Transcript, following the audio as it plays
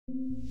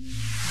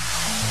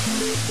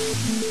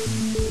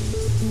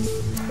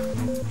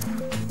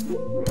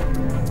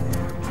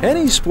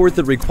Any sport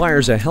that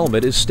requires a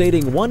helmet is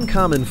stating one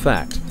common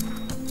fact.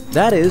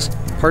 That is,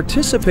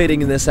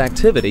 participating in this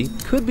activity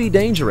could be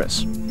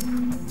dangerous.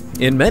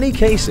 In many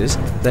cases,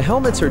 the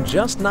helmets are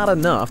just not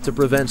enough to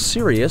prevent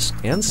serious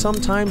and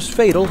sometimes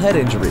fatal head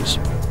injuries.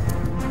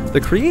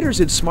 The creators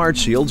at Sport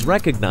Shieldz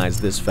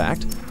recognized this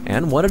fact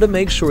and wanted to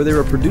make sure they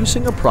were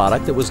producing a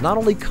product that was not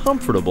only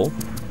comfortable,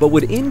 but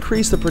would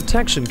increase the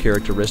protection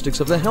characteristics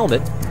of the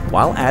helmet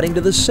while adding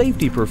to the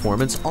safety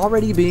performance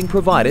already being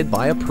provided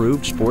by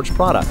approved sports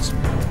products.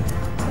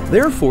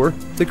 Therefore,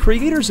 the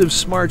creators of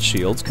Sport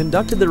Shieldz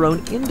conducted their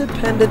own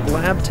independent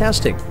lab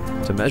testing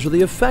to measure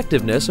the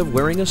effectiveness of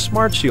wearing a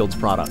Sport Shieldz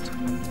product.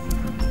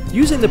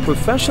 Using the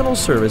professional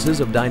services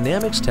of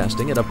Dynamics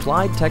Testing at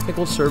Applied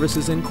Technical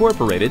Services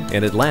Incorporated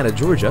in Atlanta,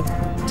 Georgia,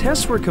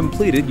 tests were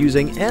completed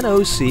using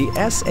NOC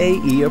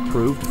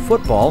SAE-approved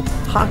football,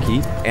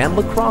 hockey, and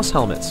lacrosse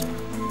helmets.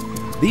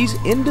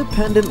 These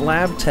independent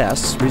lab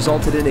tests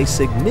resulted in a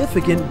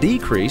significant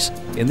decrease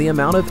in the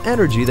amount of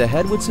energy the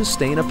head would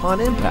sustain upon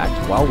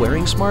impact while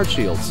wearing Sport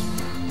Shieldz.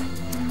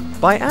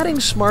 By adding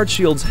Sport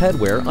Shieldz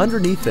headwear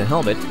underneath the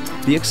helmet,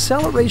 the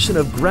acceleration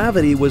of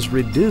gravity was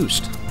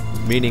reduced,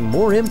 meaning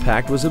more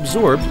impact was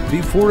absorbed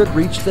before it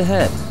reached the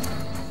head.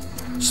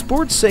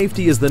 Sports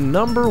safety is the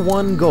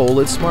 #1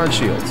 goal at Sport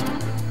Shieldz.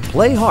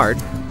 Play hard,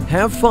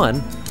 have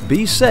fun,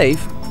 be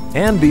safe,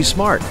 and be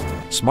smart.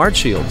 Sport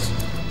Shieldz.